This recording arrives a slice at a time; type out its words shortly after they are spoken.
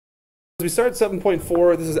we start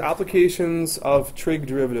 7.4, this is applications of trig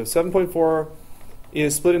derivatives. 7.4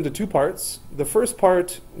 is split into two parts. The first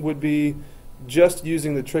part would be just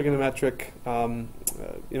using the trigonometric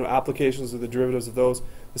applications of the derivatives of those.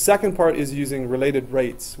 The second part is using related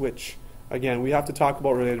rates, which, again, we have to talk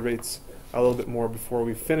about related rates a little bit more before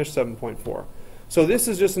we finish 7.4. So this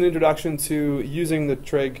is just an introduction to using the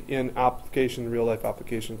trig in application, real-life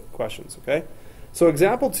application questions, okay? So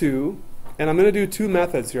example 2, and I'm going to do two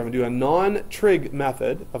methods here. I'm going to do a non-trig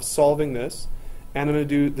method of solving this, and I'm going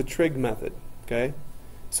to do the trig method, okay?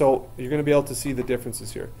 So you're going to be able to see the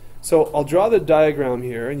differences here. So I'll draw the diagram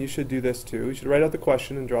here, and you should do this too. You should write out the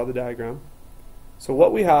question and draw the diagram. So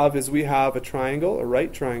what we have is we have a triangle, a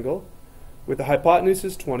right triangle, with the hypotenuse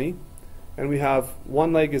is 20, and we have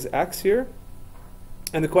one leg is x here,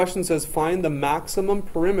 and the question says find the maximum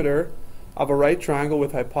perimeter of a right triangle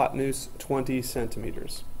with hypotenuse 20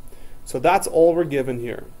 centimeters. So that's all we're given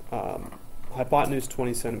here, hypotenuse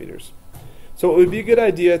 20 centimeters. So it would be a good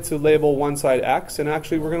idea to label one side x, and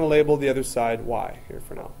actually we're going to label the other side y here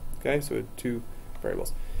for now. Okay, so two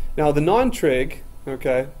variables. Now the non-trig,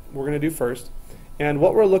 okay, we're going to do first, and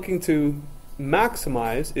what we're looking to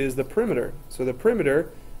maximize is the perimeter. So the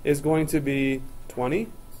perimeter is going to be 20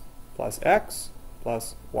 plus x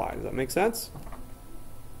plus y. Does that make sense?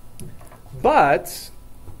 But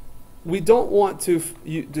we don't want to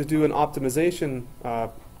do an optimization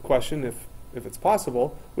question if it's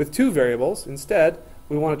possible with two variables. Instead,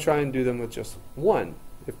 we want to try and do them with just one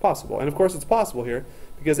if possible. And of course it's possible here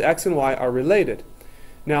because x and y are related.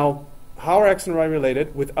 Now, how are x and y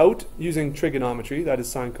related without using trigonometry, that is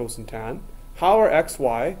sine, cos, and tan? How are x,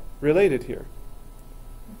 y related here?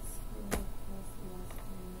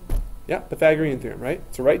 Yeah, Pythagorean theorem, right?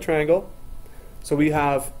 It's a right triangle. So we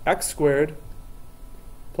have x squared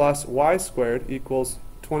plus y squared equals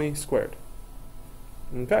 20 squared.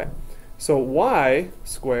 Okay, so y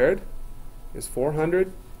squared is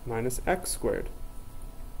 400 minus x squared.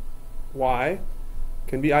 Y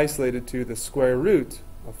can be isolated to the square root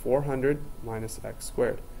of 400 minus x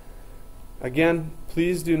squared. Again,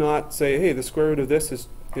 please do not say, hey, the square root of this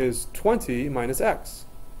is 20 minus x.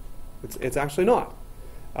 It's actually not.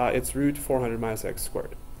 It's root 400 minus x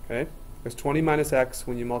squared. Okay? Because 20 minus x,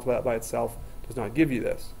 when you multiply that by itself, does not give you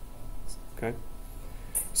this. Okay?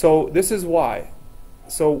 So this is y.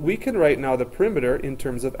 So we can write now the perimeter in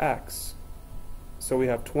terms of x. So we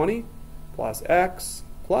have 20 plus x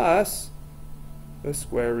plus the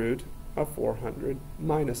square root of 400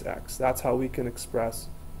 minus x. That's how we can express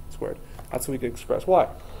squared. That's how we can express y.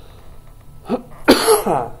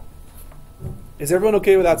 Is everyone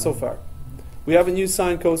okay with that so far? We haven't used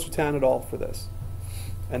sine, cos, or tan at all for this.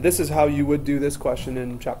 And this is how you would do this question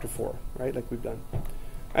in chapter 4, right, like we've done.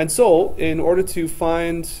 And so, in order to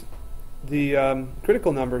find the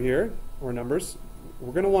critical number here, or numbers,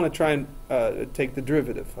 we're going to want to try and take the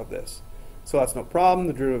derivative of this. So that's no problem.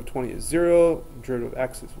 The derivative of 20 is 0. The derivative of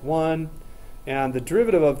x is 1. And the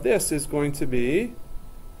derivative of this is going to be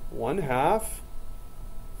 1/2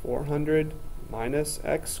 400 minus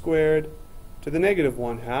x squared to the negative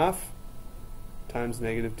 1/2 times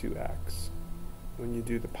negative 2x. When you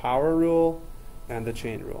do the power rule and the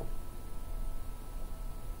chain rule.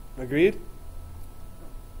 Agreed?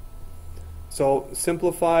 So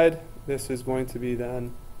simplified, this is going to be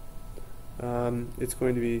then, it's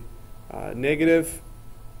going to be negative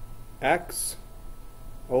x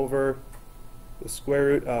over the square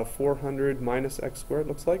root of 400 minus x squared,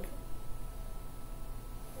 looks like.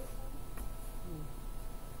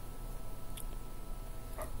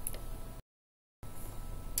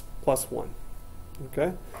 Plus 1.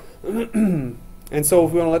 Okay? And so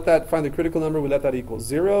if we want to let that find the critical number, we let that equal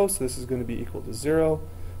 0. So this is going to be equal to 0.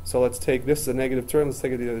 So let's take this as a negative term. Let's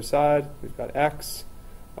take it to the other side. We've got x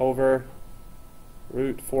over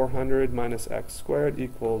root 400 minus x squared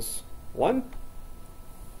equals 1.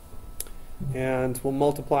 And we'll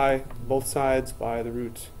multiply both sides by the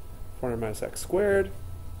root 400 minus x squared.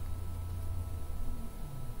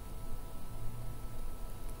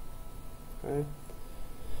 Okay.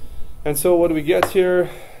 And so what do we get here?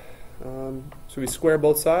 So we square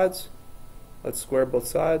both sides. Let's square both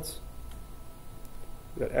sides.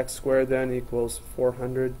 We've got x squared then equals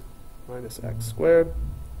 400 minus x squared.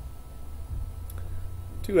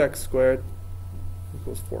 2x squared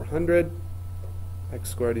equals 400. X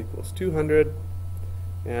squared equals 200.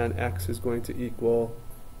 And x is going to equal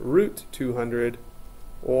root 200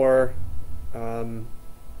 or 10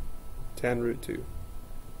 root 2.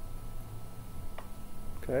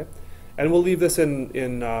 Okay? And we'll leave this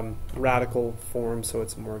in radical form so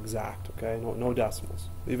it's more exact, okay? No decimals.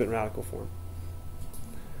 Leave it in radical form.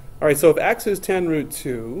 All right, so if x is 10 root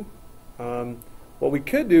 2, What we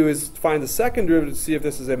could do is find the second derivative to see if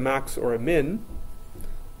this is a max or a min.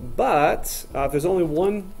 But if there's only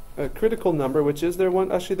one critical number, which is there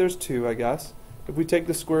one? Actually, there's two, I guess. If we take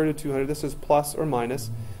the square root of 200, this is plus or minus.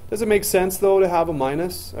 Does it make sense, though, to have a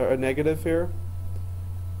minus or a negative here?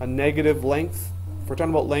 A negative length. If we're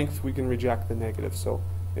talking about length, we can reject the negative, so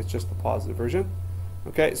it's just the positive version.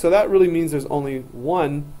 Okay, so that really means there's only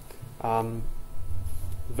one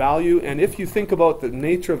value. And if you think about the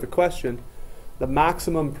nature of the question, the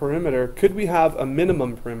maximum perimeter, could we have a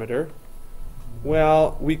minimum perimeter?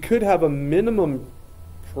 Well, we could have a minimum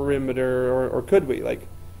perimeter, or could we? Like,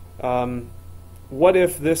 what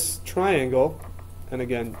if this triangle, and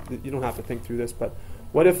again, you don't have to think through this, but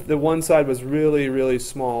what if the one side was really, really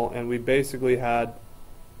small and we basically had,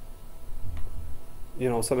 you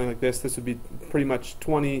know, something like this? This would be pretty much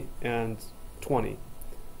 20 and 20,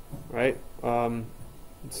 right?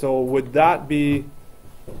 So would that be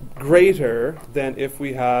greater than if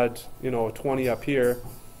we had, you know, 20 up here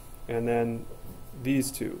and then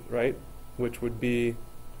these two, right? Which would be,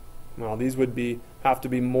 well, these would be have to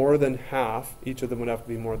be more than half. Each of them would have to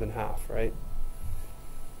be more than half, right?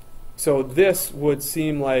 So this would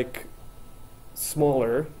seem like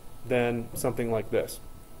smaller than something like this.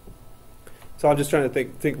 So I'm just trying to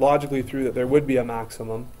think logically through that there would be a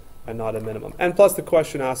maximum and not a minimum. And plus the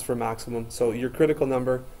question asks for maximum, so your critical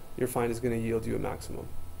number, your find is going to yield you a maximum,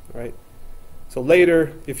 right? So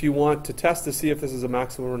later, if you want to test to see if this is a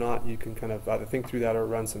maximum or not, you can kind of either think through that or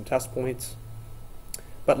run some test points.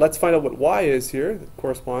 But let's find out what y is here that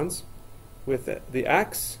corresponds with the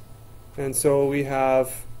x. And so we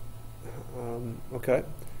have, okay.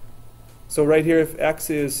 So right here, if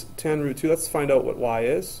x is 10 root 2, let's find out what y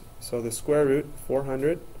is. So the square root,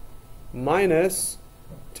 400, minus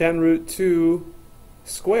 10 root 2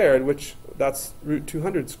 squared, which that's root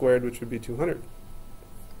 200 squared, which would be 200.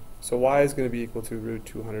 So y is going to be equal to root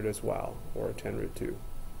 200 as well, or 10 root 2.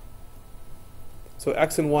 So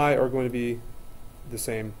x and y are going to be the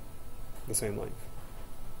same length.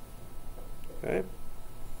 Okay.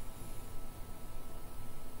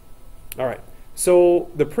 All right.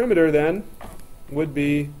 So the perimeter then would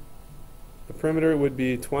be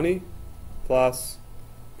 20 plus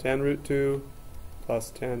 10 root 2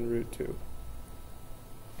 plus 10 root 2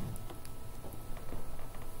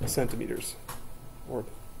 centimeters, or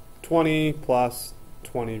 20 plus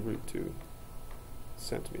 20 root 2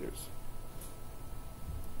 centimeters.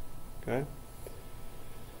 Okay.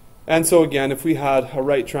 And so again, if we had a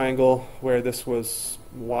right triangle where this was,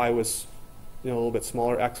 y was, you know, a little bit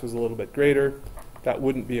smaller, x was a little bit greater, that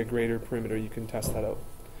wouldn't be a greater perimeter. You can test that out.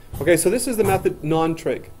 Okay, so this is the method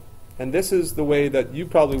non-trig. And this is the way that you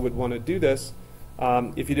probably would want to do this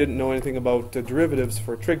if you didn't know anything about derivatives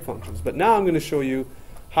for trig functions. But now I'm going to show you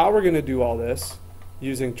how we're going to do all this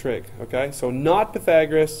using trig. Okay, so not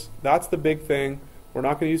Pythagoras. That's the big thing. We're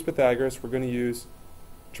not going to use Pythagoras. We're going to use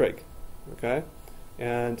trig. Okay,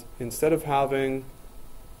 and instead of having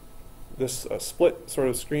this split sort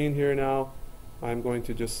of screen here now, I'm going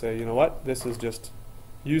to just say, you know what, this is just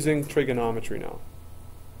using trigonometry now.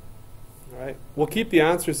 All right, we'll keep the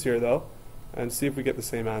answers here though, and see if we get the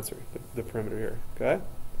same answer, the perimeter here. Okay.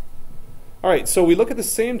 All right, so we look at the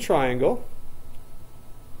same triangle.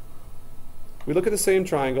 We look at the same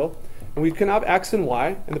triangle, and we can have x and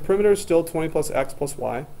y, and the perimeter is still 20 plus x plus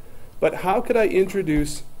y. But how could I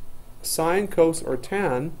introduce sine, cos, or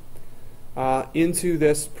tan into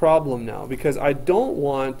this problem now? Because I don't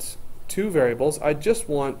want two variables, I just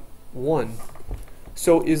want one.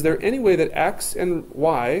 So is there any way that x and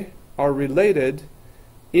y are related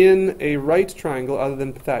in a right triangle other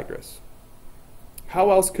than Pythagoras? How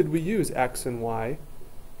else could we use x and y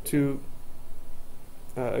to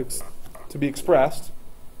be expressed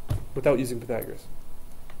without using Pythagoras?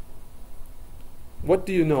 What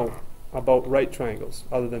do you know about right triangles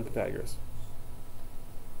other than Pythagoras?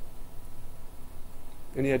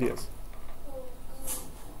 Any ideas?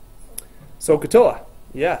 SOHCAHTOA.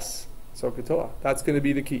 Yes, SOHCAHTOA. That's going to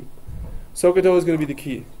be the key. SOHCAHTOA is going to be the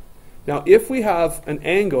key. Now, if we have an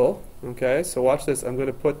angle, okay, so watch this. I'm going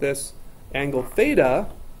to put this angle theta.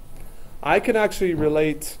 I can actually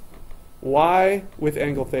relate y with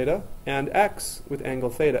angle theta and x with angle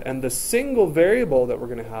theta. And the single variable that we're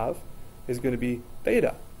going to have is going to be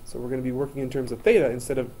theta. So we're going to be working in terms of theta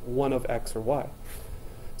instead of one of x or y.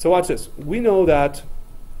 So watch this. We know that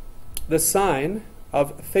the sine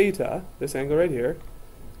of theta, this angle right here,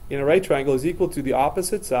 in a right triangle is equal to the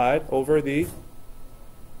opposite side over the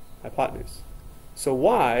hypotenuse. So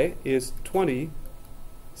y is 20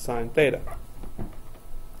 sine theta.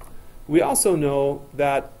 We also know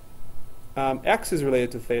that x is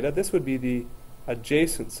related to theta. This would be the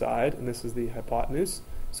adjacent side, and this is the hypotenuse.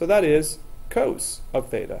 So that is cos of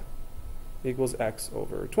theta equals x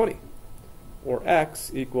over 20. Or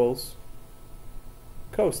x equals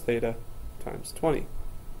cos theta times 20.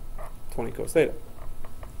 20 cos theta.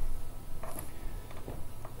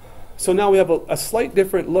 So now we have a slight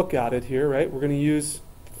different look at it here, right? We're going to use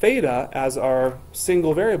theta as our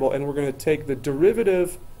single variable, and we're going to take the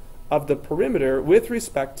derivative of the perimeter with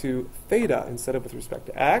respect to theta instead of with respect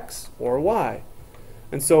to x or y.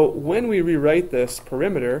 And so when we rewrite this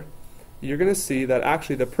perimeter, you're going to see that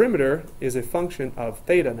actually the perimeter is a function of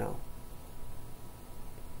theta now.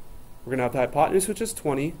 We're going to have the hypotenuse, which is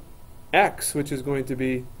 20, x, which is going to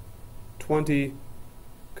be 20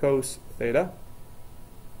 cos theta,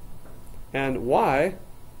 and y,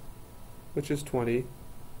 which is 20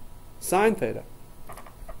 sine theta.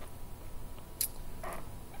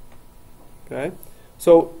 Okay,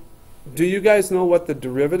 so do you guys know what the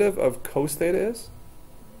derivative of cos theta is?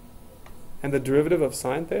 And the derivative of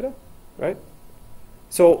sine theta, right?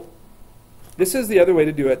 So this is the other way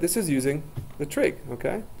to do it. This is using the trig,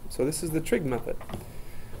 okay? So this is the trig method.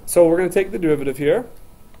 So we're going to take the derivative here.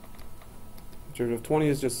 The derivative of 20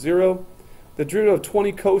 is just 0. The derivative of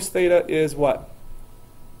 20 cos theta is what?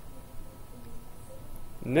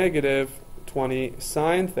 Negative 20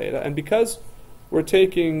 sine theta. And because we're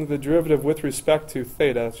taking the derivative with respect to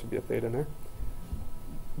theta, there should be a theta in there,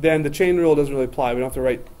 then the chain rule doesn't really apply. We don't have to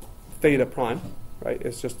write theta prime, right?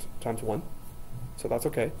 It's just times 1. So that's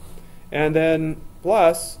okay. And then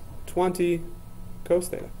plus 20 cos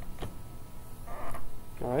theta.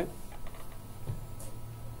 All right?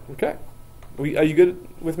 Okay. Are you good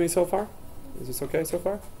with me so far? Is this okay so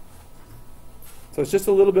far? So it's just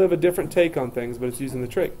a little bit of a different take on things, but it's using the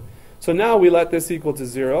trig. So now we let this equal to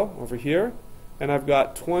 0 over here, and I've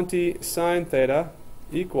got 20 sine theta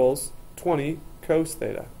equals 20 cos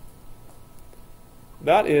theta.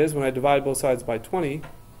 That is, when I divide both sides by 20,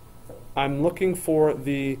 I'm looking for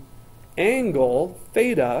the angle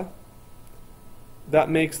theta that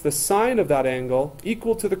makes the sine of that angle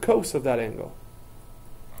equal to the cos of that angle.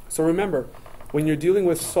 So remember, when you're dealing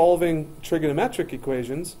with solving trigonometric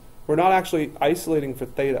equations, we're not actually isolating for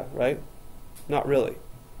theta, right? Not really.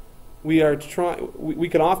 We are trying. We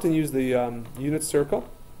can often use the unit circle,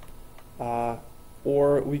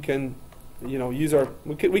 or we can, use our.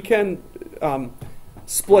 We can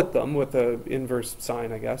split them with the inverse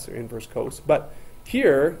sine, I guess, or inverse cos. But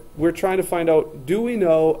here we're trying to find out: do we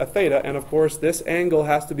know a theta? And of course, this angle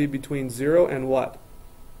has to be between 0 and what?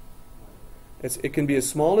 It can be as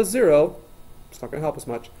small as 0. It's not going to help us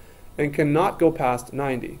much, and cannot go past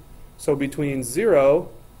 90. So between 0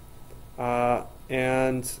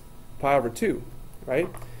 and pi over 2, right?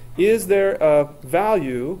 Is there a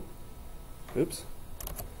value,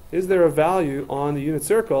 is there a value on the unit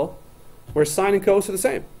circle where sine and cos are the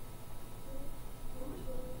same?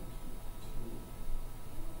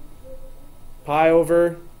 Pi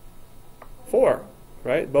over 4,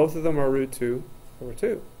 right? Both of them are root 2 over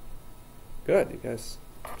 2. Good, you guys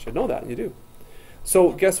should know that, and you do.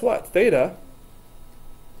 So guess what? Theta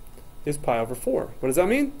is pi over 4. What does that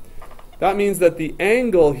mean? That means that the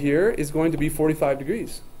angle here is going to be 45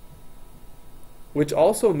 degrees, which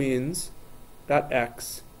also means that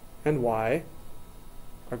x and y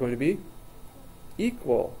are going to be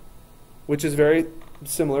equal, which is very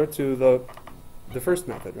similar to the first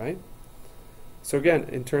method, right? So again,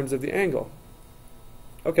 in terms of the angle.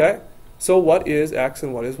 Okay, so what is x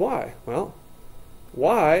and what is y? Well,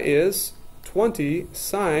 y is 20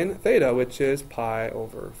 sine theta, which is pi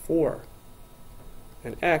over 4.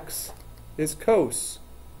 And x is 20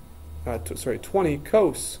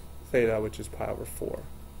 cos theta, which is pi over 4.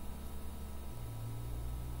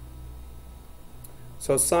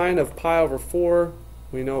 So sine of pi over 4,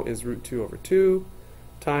 we know, is root 2 over 2,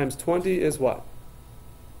 times 20 is what?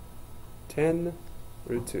 10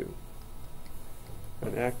 root 2.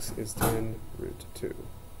 And x is 10 root 2.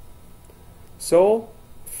 So,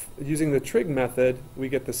 using the trig method, we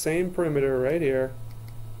get the same perimeter right here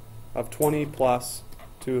of 20 plus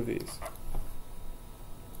 2 of these.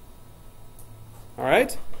 All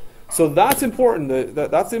right? So that's important.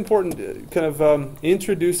 That's important kind of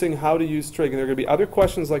introducing how to use trig. And there are going to be other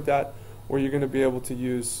questions like that where you're going to be able to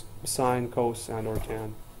use sine, cos, and or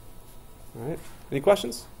tan. All right? Any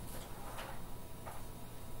questions?